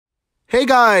Hey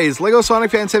guys, Lego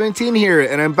Sonic Fan 17 here,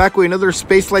 and I'm back with another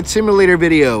Spaceflight Simulator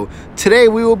video. Today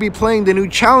we will be playing the new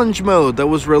challenge mode that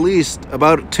was released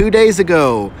about 2 days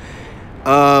ago,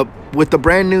 with the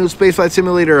brand new Spaceflight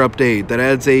Simulator update that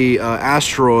adds a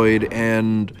asteroid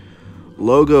and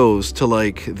logos to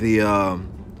like the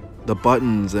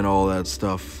buttons and all that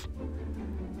stuff.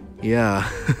 Yeah.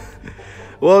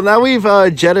 Well, now we've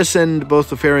jettisoned both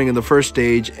the fairing and the first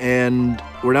stage, and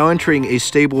we're now entering a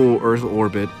stable Earth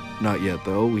orbit. Not yet,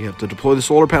 though. We have to deploy the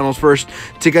solar panels first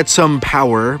to get some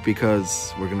power,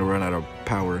 because we're going to run out of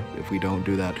power if we don't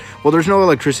do that. Well, there's no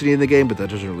electricity in the game, but that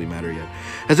doesn't really matter yet.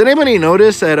 Has anybody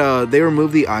noticed that they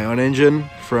removed the ion engine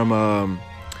from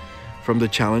the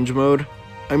challenge mode?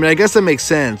 I mean, I guess that makes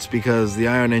sense, because the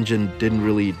ion engine didn't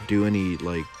really do any,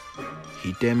 like,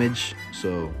 heat damage,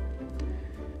 so...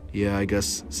 yeah, I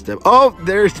guess oh,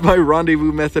 there's my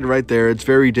rendezvous method right there. It's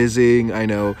very dizzying, I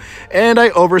know. And I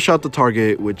overshot the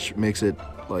target, which makes it,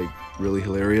 like, really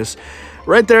hilarious.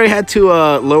 Right there, I had to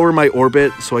lower my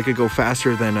orbit so I could go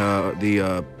faster than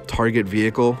the target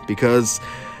vehicle. Because,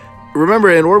 remember,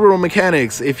 in orbital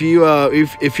mechanics, if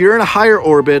you're in a higher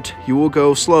orbit, you will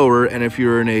go slower. And if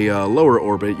you're in a lower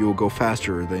orbit, you will go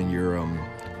faster than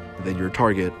your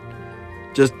target.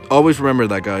 Just always remember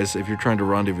that, guys. If you're trying to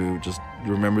rendezvous, just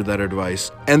remember that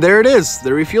advice. And there it is,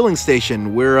 the refueling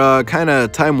station. We're kind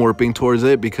of time warping towards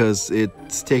it because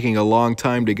it's taking a long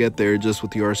time to get there just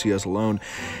with the RCS alone.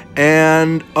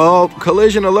 And, oh,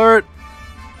 collision alert.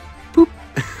 Boop.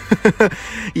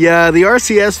 Yeah, the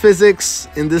RCS physics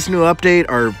in this new update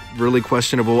are really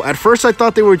questionable. At first, I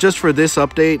thought they were just for this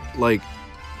update. Like,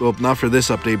 well, not for this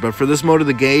update, but for this mode of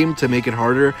the game to make it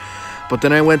harder. But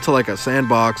then I went to, like, a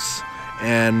sandbox,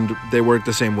 and they work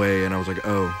the same way, and I was like,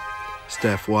 oh,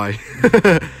 Steph, why?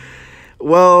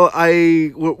 Well,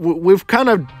 we've kind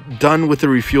of done with the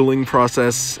refueling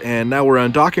process, and now we're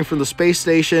undocking from the space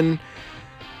station,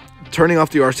 turning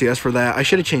off the RCS for that. I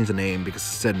should have changed the name because it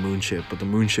said Moonship, but the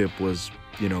Moonship was,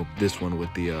 you know, this one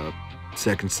with the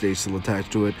second stage still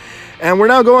attached to it. And we're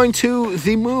now going to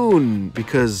the moon,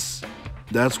 because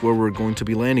that's where we're going to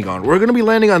be landing on. We're going to be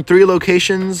landing on 3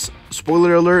 locations.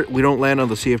 Spoiler alert, we don't land on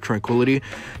the Sea of Tranquility.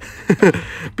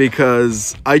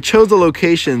 Because I chose the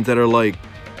locations that are like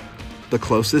the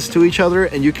closest to each other.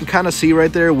 And you can kind of see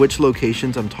right there which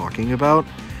locations I'm talking about.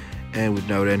 And we've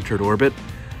now entered orbit.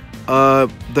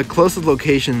 The closest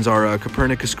locations are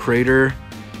Copernicus Crater.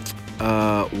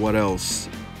 What else?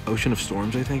 Ocean of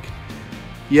Storms, I think.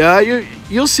 Yeah,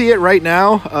 you'll see it right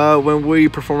now when we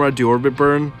perform our deorbit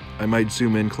burn. I might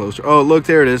zoom in closer. Oh, look,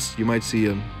 there it is. You might see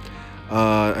him.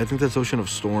 I think that's Ocean of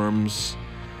Storms,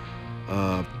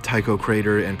 Tycho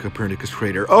Crater, and Copernicus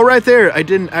Crater. Oh, right there. I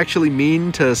didn't actually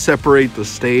mean to separate the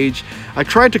stage. I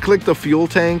tried to click the fuel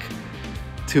tank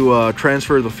to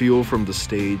transfer the fuel from the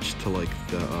stage to, like,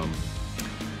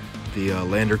 the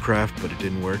lander craft, but it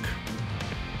didn't work.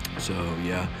 So,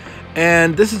 yeah.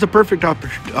 And this is a perfect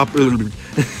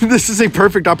this is a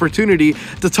perfect opportunity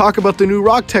to talk about the new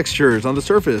rock textures on the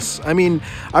surface. I mean,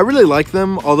 I really like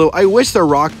them, although I wish the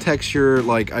rock texture,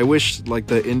 like, I wish, like,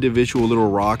 the individual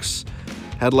little rocks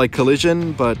had, like,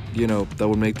 collision, but, you know, that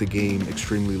would make the game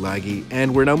extremely laggy.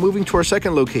 And we're now moving to our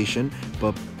second location,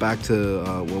 but back to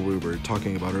what we were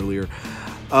talking about earlier.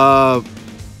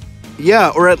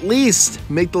 Yeah, or at least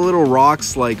make the little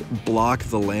rocks, like, block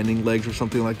the landing legs or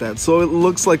something like that. So it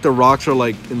looks like the rocks are,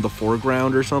 like, in the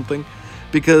foreground or something.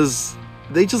 Because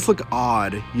they just look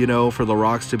odd, you know, for the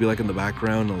rocks to be, like, in the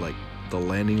background and, like, the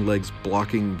landing legs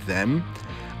blocking them.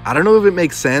 I don't know if it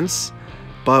makes sense,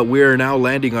 but we're now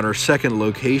landing on our second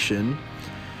location.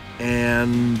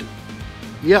 And,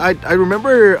 yeah, I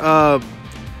remember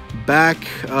back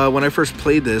when I first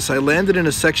played this, I landed in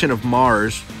a section of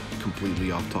Mars. Completely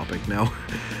off topic now.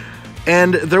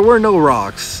 And there were no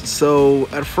rocks, so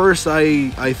at first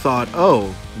I thought,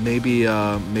 oh, maybe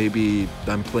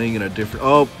I'm playing in a different...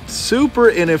 oh, super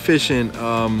inefficient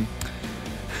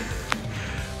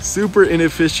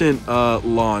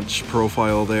launch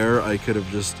profile there. I could have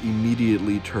just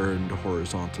immediately turned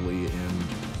horizontally and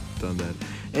done that.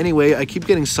 Anyway, I keep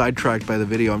getting sidetracked by the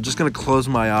video. I'm just gonna close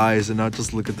my eyes and not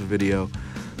just look at the video.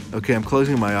 Okay, I'm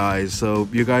closing my eyes, so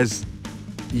you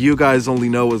guys only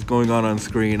know what's going on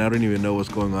screen. I don't even know what's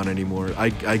going on anymore.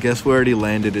 I guess we already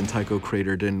landed in Tycho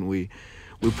Crater, didn't we?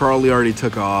 We probably already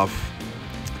took off,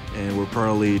 and we're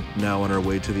probably now on our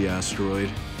way to the asteroid.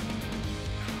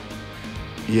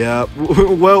 Yeah,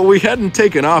 well, we hadn't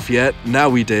taken off yet. Now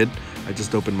we did. I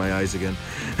just opened my eyes again.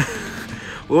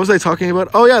 What was I talking about?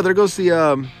 Oh yeah, there goes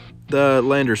the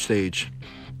lander stage.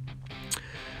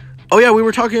 Oh yeah, we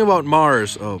were talking about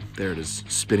Mars. Oh, there it is,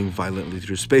 spinning violently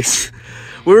through space.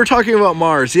 We were talking about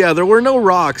Mars. Yeah, there were no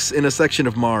rocks in a section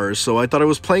of Mars, so I thought I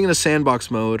was playing in a sandbox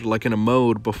mode, like in a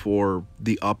mode before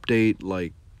the update,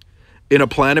 like in a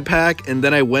planet pack, and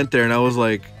then I went there and I was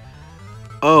like,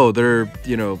 oh,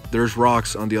 there's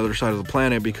rocks on the other side of the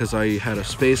planet because I had a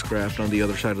spacecraft on the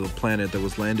other side of the planet that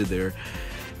was landed there.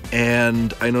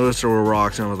 And I noticed there were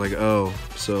rocks and I was like, oh,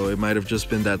 so it might have just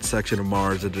been that section of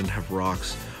Mars that didn't have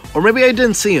rocks. Or maybe I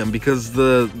didn't see them because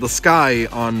the sky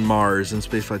on Mars in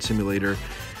Spaceflight Simulator,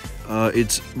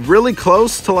 it's really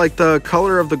close to like the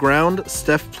color of the ground.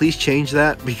 Steph, please change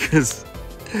that because,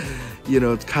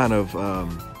 it's kind of,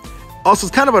 also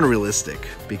it's kind of unrealistic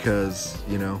because,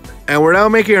 And we're now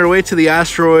making our way to the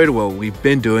asteroid. Well, we've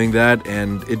been doing that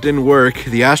and it didn't work.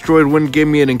 The asteroid wouldn't give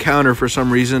me an encounter for some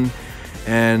reason.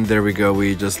 And there we go,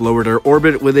 we just lowered our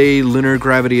orbit with a lunar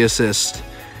gravity assist.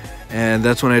 And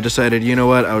that's when I decided, you know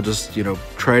what, I'll just,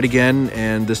 try it again,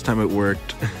 and this time it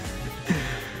worked.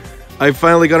 I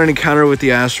finally got an encounter with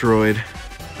the asteroid,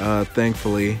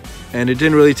 thankfully. And it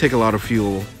didn't really take a lot of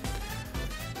fuel.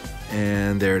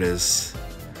 And there it is.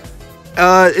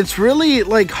 It's really,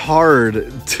 like,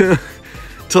 hard to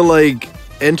like,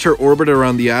 enter orbit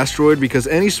around the asteroid because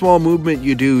any small movement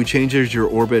you do changes your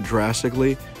orbit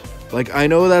drastically. Like, I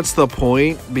know that's the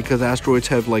point, because asteroids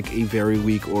have, like, a very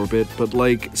weak orbit, but,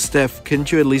 like, Steph,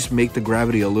 couldn't you at least make the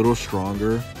gravity a little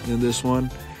stronger than this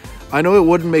one? I know it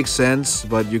wouldn't make sense,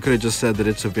 but you could have just said that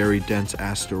it's a very dense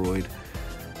asteroid.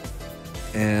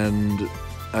 And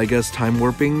I guess time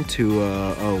warping to,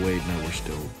 oh, wait, no, we're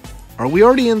still... Are we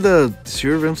already in the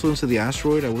sphere of influence of the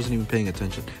asteroid? I wasn't even paying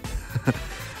attention.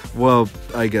 Well,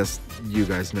 I guess you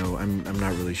guys know. I'm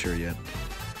not really sure yet.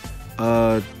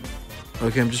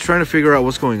 Okay, I'm just trying to figure out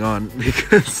what's going on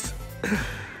because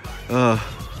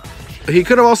he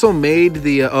could have also made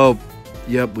the oh,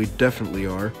 yep, we definitely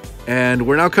are. And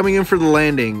we're now coming in for the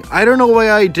landing. I don't know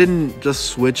why I didn't just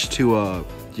switch to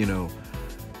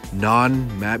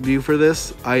non-map view for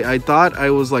this. I thought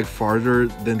I was like farther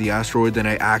than the asteroid than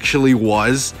I actually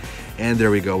was. And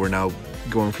there we go, we're now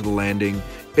going for the landing.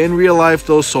 In real life,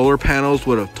 those solar panels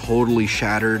would have totally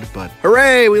shattered, but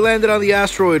hooray, we landed on the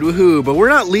asteroid, woohoo. But we're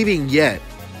not leaving yet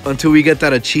until we get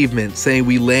that achievement saying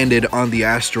we landed on the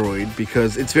asteroid,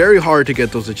 because it's very hard to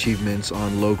get those achievements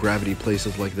on low gravity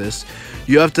places like this.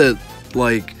 You have to,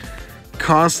 like,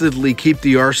 constantly keep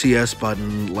the RCS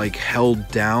button, like, held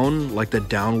down, like the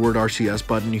downward RCS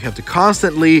button. You have to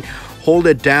constantly hold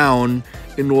it down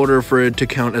in order for it to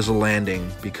count as a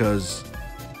landing, because...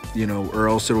 or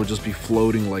else it will just be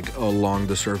floating like along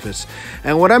the surface.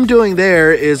 And what I'm doing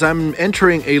there is I'm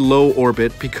entering a low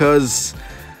orbit because,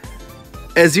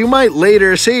 as you might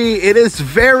later see, it is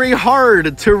very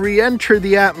hard to re-enter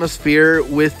the atmosphere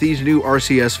with these new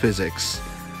RCS physics.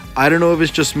 I don't know if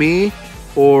it's just me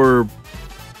or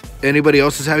anybody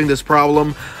else is having this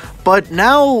problem, but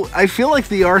now I feel like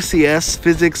the RCS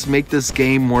physics make this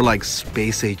game more like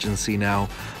Space Agency now,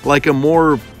 like a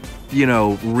more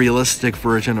realistic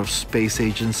version of Space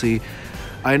Agency.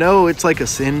 I know it's like a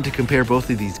sin to compare both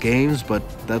of these games, but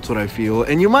that's what I feel.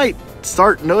 And you might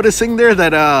start noticing there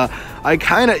that I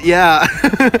kind of,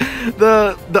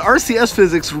 the RCS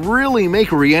physics really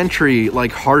make re-entry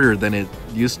like harder than it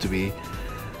used to be.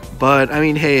 But I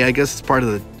mean, hey, I guess it's part of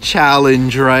the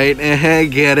challenge, right?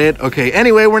 Get it? Okay,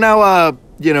 anyway, we're now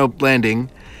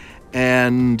landing,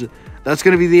 and that's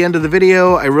going to be the end of the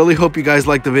video. I really hope you guys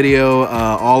liked the video.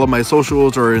 All of my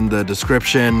socials are in the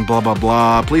description, blah, blah,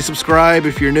 blah. Please subscribe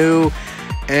if you're new,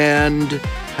 and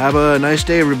have a nice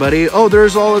day, everybody. Oh,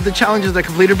 there's all of the challenges I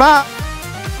completed. Bye!